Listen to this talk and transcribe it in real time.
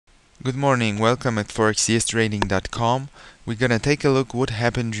Good morning, welcome at ForexDayTrading.com. We're gonna take a look what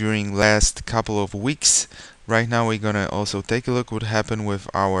happened during last couple of weeks. Right now we're gonna also take a look what happened with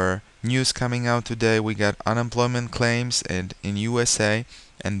our news coming out today. We got unemployment claims and in USA,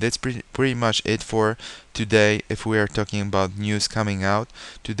 and that's pretty much it for today if we are talking about news coming out.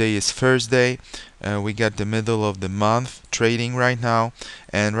 Today is Thursday. We got the middle of the month trading right now,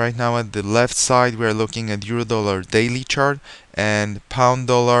 and right now at the left side we are looking at euro dollar daily chart and pound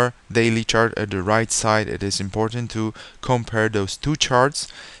dollar daily chart at the right side. It is important to compare those two charts,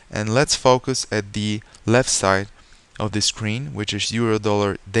 and let's focus at the left side of the screen, which is euro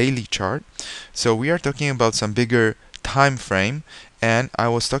dollar daily chart. So we are talking about some bigger time frame, and I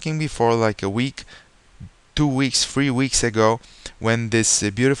was talking before like a week, 2 weeks, 3 weeks ago when this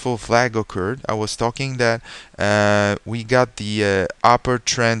beautiful flag occurred. I was talking that we got the upper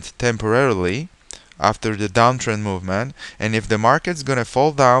trend temporarily after the downtrend movement, and if the market's gonna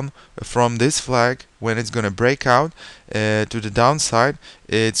fall down from this flag, when it's gonna break out to the downside,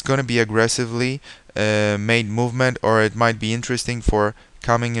 it's gonna be aggressively made movement, or it might be interesting for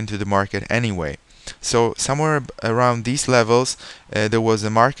coming into the market anyway. So somewhere around these levels there was a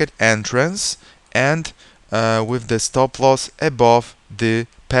market entrance, and with the stop loss above the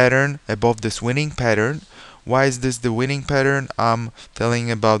pattern, above this winning pattern. Why is this the winning pattern? I'm telling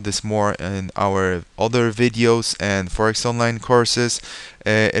about this more in our other videos and Forex online courses.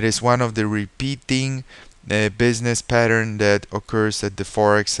 It is one of the repeating business pattern that occurs at the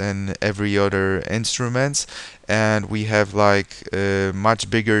Forex and every other instruments, and we have like a much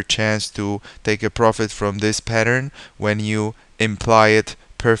bigger chance to take a profit from this pattern when you imply it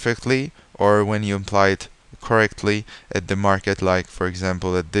perfectly, or when you imply it correctly at the market, like for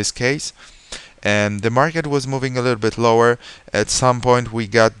example at this case. And the market was moving a little bit lower. At some point we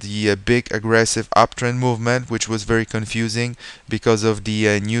got the big aggressive uptrend movement, which was very confusing because of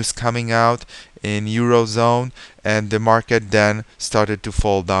the news coming out in Eurozone, and the market then started to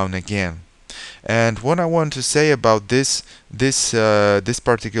fall down again. And what I want to say about this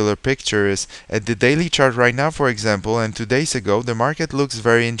particular picture is at the daily chart right now, for example, and 2 days ago, the market looks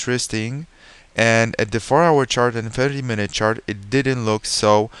very interesting, and at the 4-hour chart and 30-minute chart it didn't look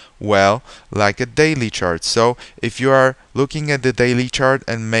so well like a daily chart. So if you are looking at the daily chart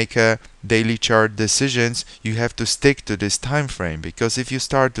and make a daily chart decisions, you have to stick to this time frame, because if you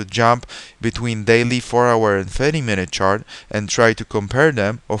start to jump between daily, 4-hour and 30-minute chart and try to compare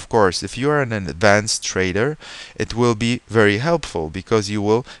them, of course if you are an advanced trader it will be very helpful, because you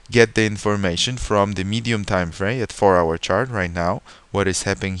will get the information from the medium time frame at 4-hour chart right now, what is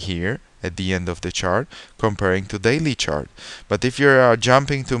happening here at the end of the chart comparing to daily chart. But if you're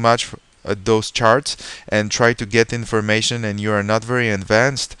jumping too much at those charts and try to get information and you are not very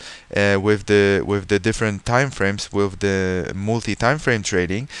advanced with the different time frames, with the multi time frame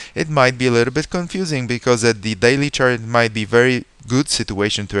trading, it might be a little bit confusing, because at the daily chart it might be very good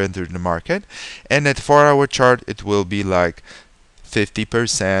situation to enter the market, and at 4-hour chart it will be like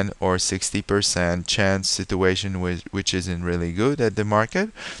 50% or 60% chance situation, which isn't really good at the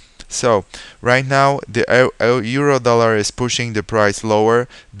market. So right now the euro dollar is pushing the price lower.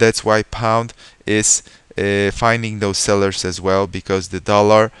 That's why pound is finding those sellers as well, because the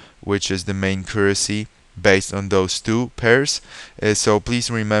dollar, which is the main currency based on those two pairs, so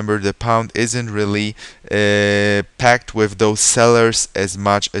please remember the pound isn't really packed with those sellers as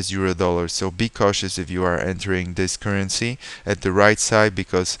much as euro dollar. So be cautious if you are entering this currency at the right side,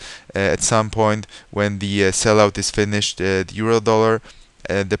 because at some point when the sellout is finished, the euro dollar,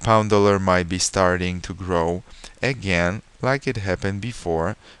 the pound dollar might be starting to grow again, like it happened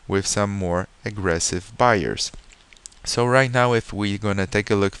before, with some more aggressive buyers. So right now, if we're gonna take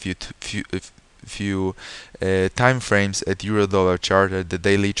a look few time frames at euro dollar chart, at the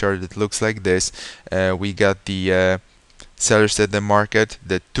daily chart, it looks like this. We got the sellers at the market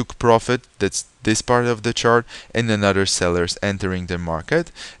that took profit, that's this part of the chart, and another sellers entering the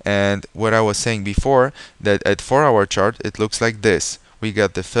market. And what I was saying before, that at 4-hour chart it looks like this. We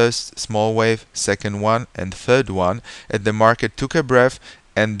got the first small wave, second one, and third one, and the market took a breath,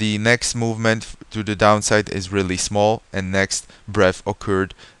 and the next movement to the downside is really small, and next breath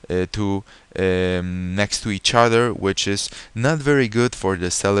occurred next to each other, which is not very good for the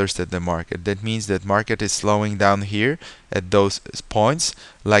sellers at the market. That means that market is slowing down here at those points,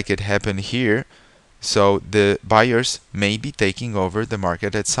 like it happened here. So the buyers may be taking over the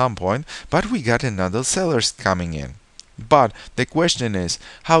market at some point, but we got another sellers coming in. But the question is,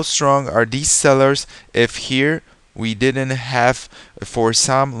 how strong are these sellers if here we didn't have for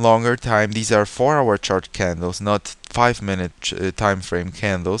some longer time? These are 4-hour chart candles, not 5-minute time frame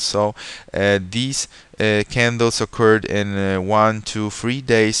candles. So these candles occurred in 1, 2, 3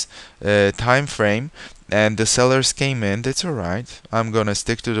 days time frame, and the sellers came in. That's alright. I'm gonna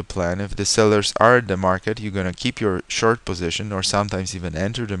stick to the plan. If the sellers are at the market, you're gonna keep your short position or sometimes even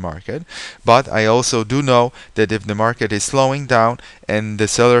enter the market. But I also do know that if the market is slowing down and the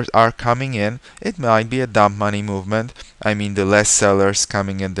sellers are coming in, it might be a dump money movement. I mean, the less sellers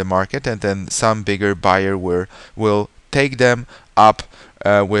coming in the market, and then some bigger buyer will take them up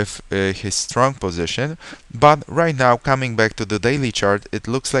with his strong position. But right now, coming back to the daily chart, it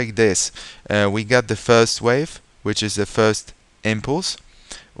looks like this. We got the first wave, which is the first impulse.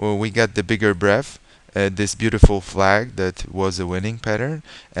 We got the bigger breath, this beautiful flag that was a winning pattern,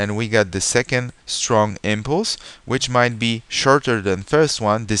 and we got the second strong impulse, which might be shorter than first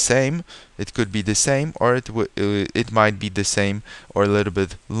one, the same. It could be the same, or it might be the same or a little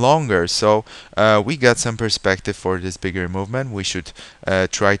bit longer. So we got some perspective for this bigger movement. We should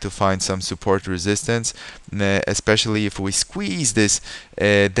try to find some support resistance, especially if we squeeze this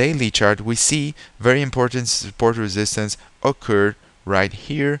daily chart. We see very important support resistance occur right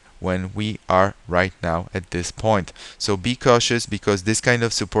here when we are right now at this point. So be cautious, because this kind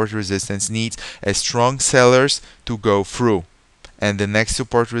of support resistance needs a strong sellers to go through, and the next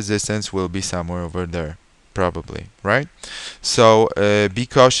support resistance will be somewhere over there, probably, right? So be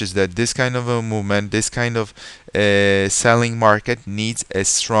cautious that this kind of a movement, this kind of selling market needs a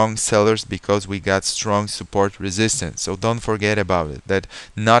strong sellers, because we got strong support resistance. So don't forget about it, that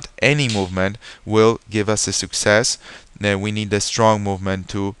not any movement will give us a success. We need a strong movement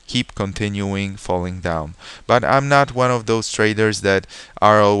to keep continuing falling down. But I'm not one of those traders that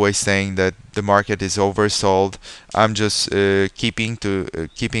are always saying that the market is oversold. I'm just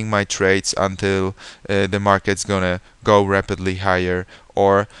keeping my trades until the market's gonna go rapidly higher,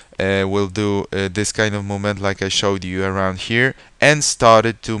 or we'll do this kind of movement like I showed you around here, and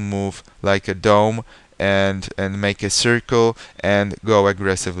started to move like a dome and make a circle and go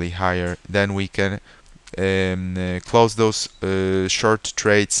aggressively higher. Then we can close those short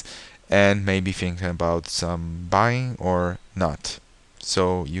trades and maybe think about some buying or not.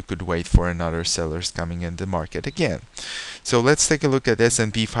 So you could wait for another sellers coming in the market again. So let's take a look at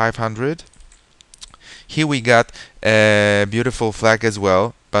S&P 500. Here we got a beautiful flag as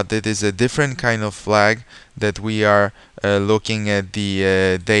well, but it is a different kind of flag that we are looking at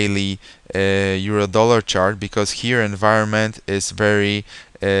the daily euro-dollar chart, because here environment is very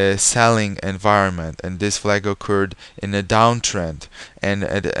selling environment, and this flag occurred in a downtrend. And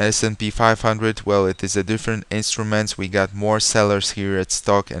at S&P 500, well, it is a different instruments. We got more sellers here at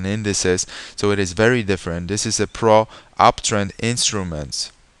stock and indices, so it is very different. This is a pro uptrend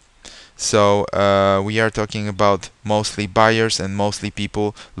instruments. So we are talking about mostly buyers and mostly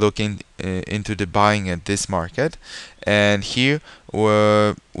people looking into the buying at this market. And here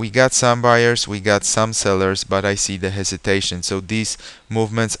we got some buyers, we got some sellers, but I see the hesitation. So these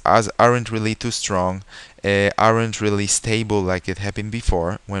movements aren't really too strong, aren't really stable like it happened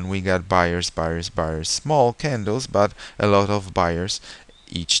before when we got buyers, buyers, buyers, small candles, but a lot of buyers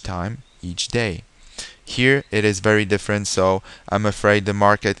each time, each day. Here it is very different, so I'm afraid the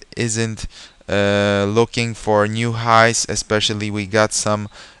market isn't looking for new highs, especially we got some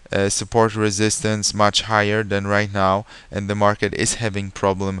support resistance much higher than right now, and the market is having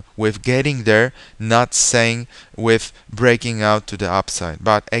problem with getting there, not saying with breaking out to the upside.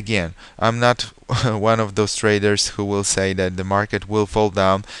 But again, I'm not one of those traders who will say that the market will fall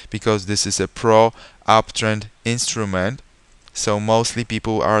down, because this is a pro uptrend instrument. So mostly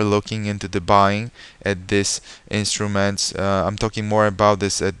people are looking into the buying at this instruments. I'm talking more about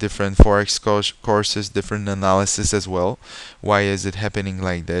this at different Forex courses, different analysis as well. Why is it happening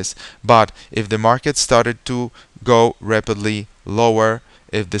like this? But if the market started to go rapidly lower,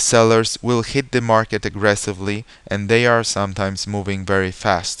 if the sellers will hit the market aggressively, and they are sometimes moving very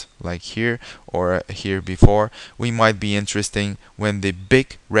fast, like here or here before, we might be interesting when the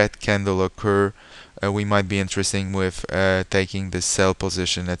big red candle occur. We might be interesting with taking the sell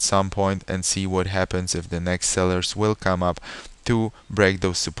position at some point and see what happens if the next sellers will come up to break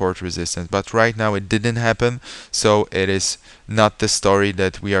those support resistance. But right now it didn't happen, so it is not the story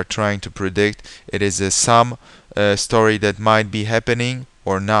that we are trying to predict. It is some story that might be happening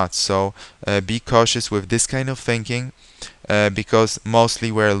or not. So be cautious with this kind of thinking. Because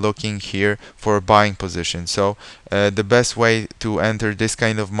mostly we're looking here for a buying position. So the best way to enter this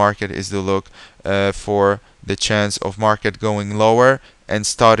kind of market is to look for the chance of market going lower and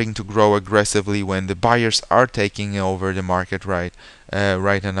starting to grow aggressively when the buyers are taking over the market right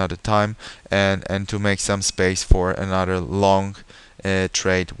another time, and to make some space for another long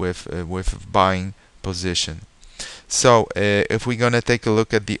trade with buying position. So if we're gonna take a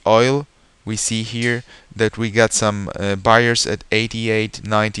look at the oil we see here that we got some buyers at 88,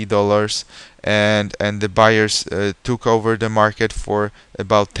 $90, and the buyers took over the market for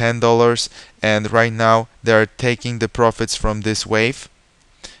about $10, and right now they are taking the profits from this wave.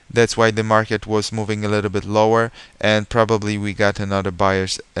 That's why the market was moving a little bit lower, and probably we got another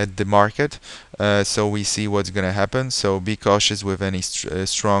buyers at the market. So we see what's gonna happen. So be cautious with any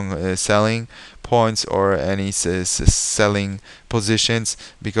strong selling points or any selling positions,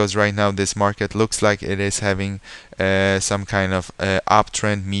 because right now this market looks like it is having some kind of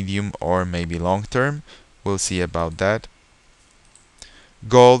uptrend, medium or maybe long term. We'll see about that.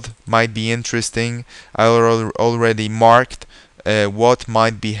 Gold might be interesting. I already marked what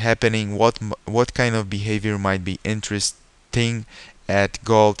might be happening, what kind of behavior might be interesting at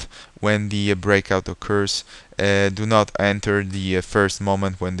gold when the breakout occurs. Do not enter the first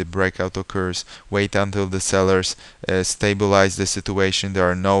moment when the breakout occurs. Wait until the sellers stabilize the situation. There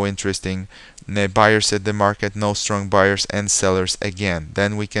are no interesting buyers at the market, no strong buyers and sellers again.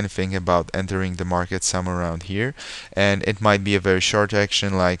 Then we can think about entering the market somewhere around here, and it might be a very short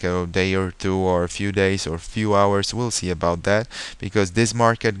action, like a day or two or a few days or a few hours. We'll see about that, because this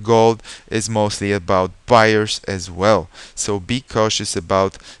market, gold, is mostly about buyers as well. So be cautious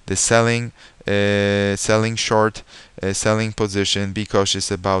about the selling short, selling position. Be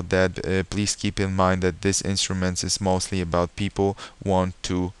cautious about that. Please keep in mind that this instrument is mostly about people want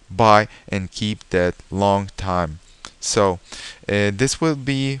to buy and keep that long time. So this will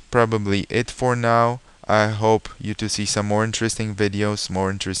be probably it for now. I hope you to see some more interesting videos, more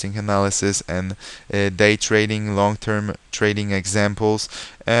interesting analysis, and day trading, long-term trading examples.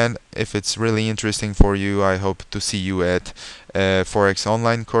 And if it's really interesting for you, I hope to see you at Forex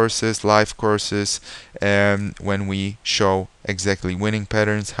online courses, live courses, when we show exactly winning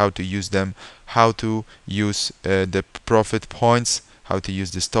patterns, how to use them, how to use the profit points, how to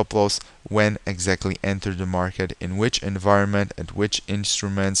use the stop loss, when exactly enter the market, in which environment, at which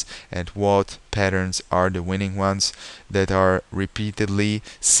instruments, and what patterns are the winning ones that are repeatedly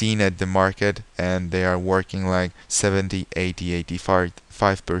seen at the market, and they are working like 70, 80,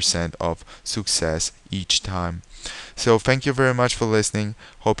 85% of success each time. So thank you very much for listening.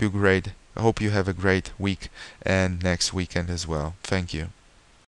 Hope you have a great week and next weekend as well. Thank you.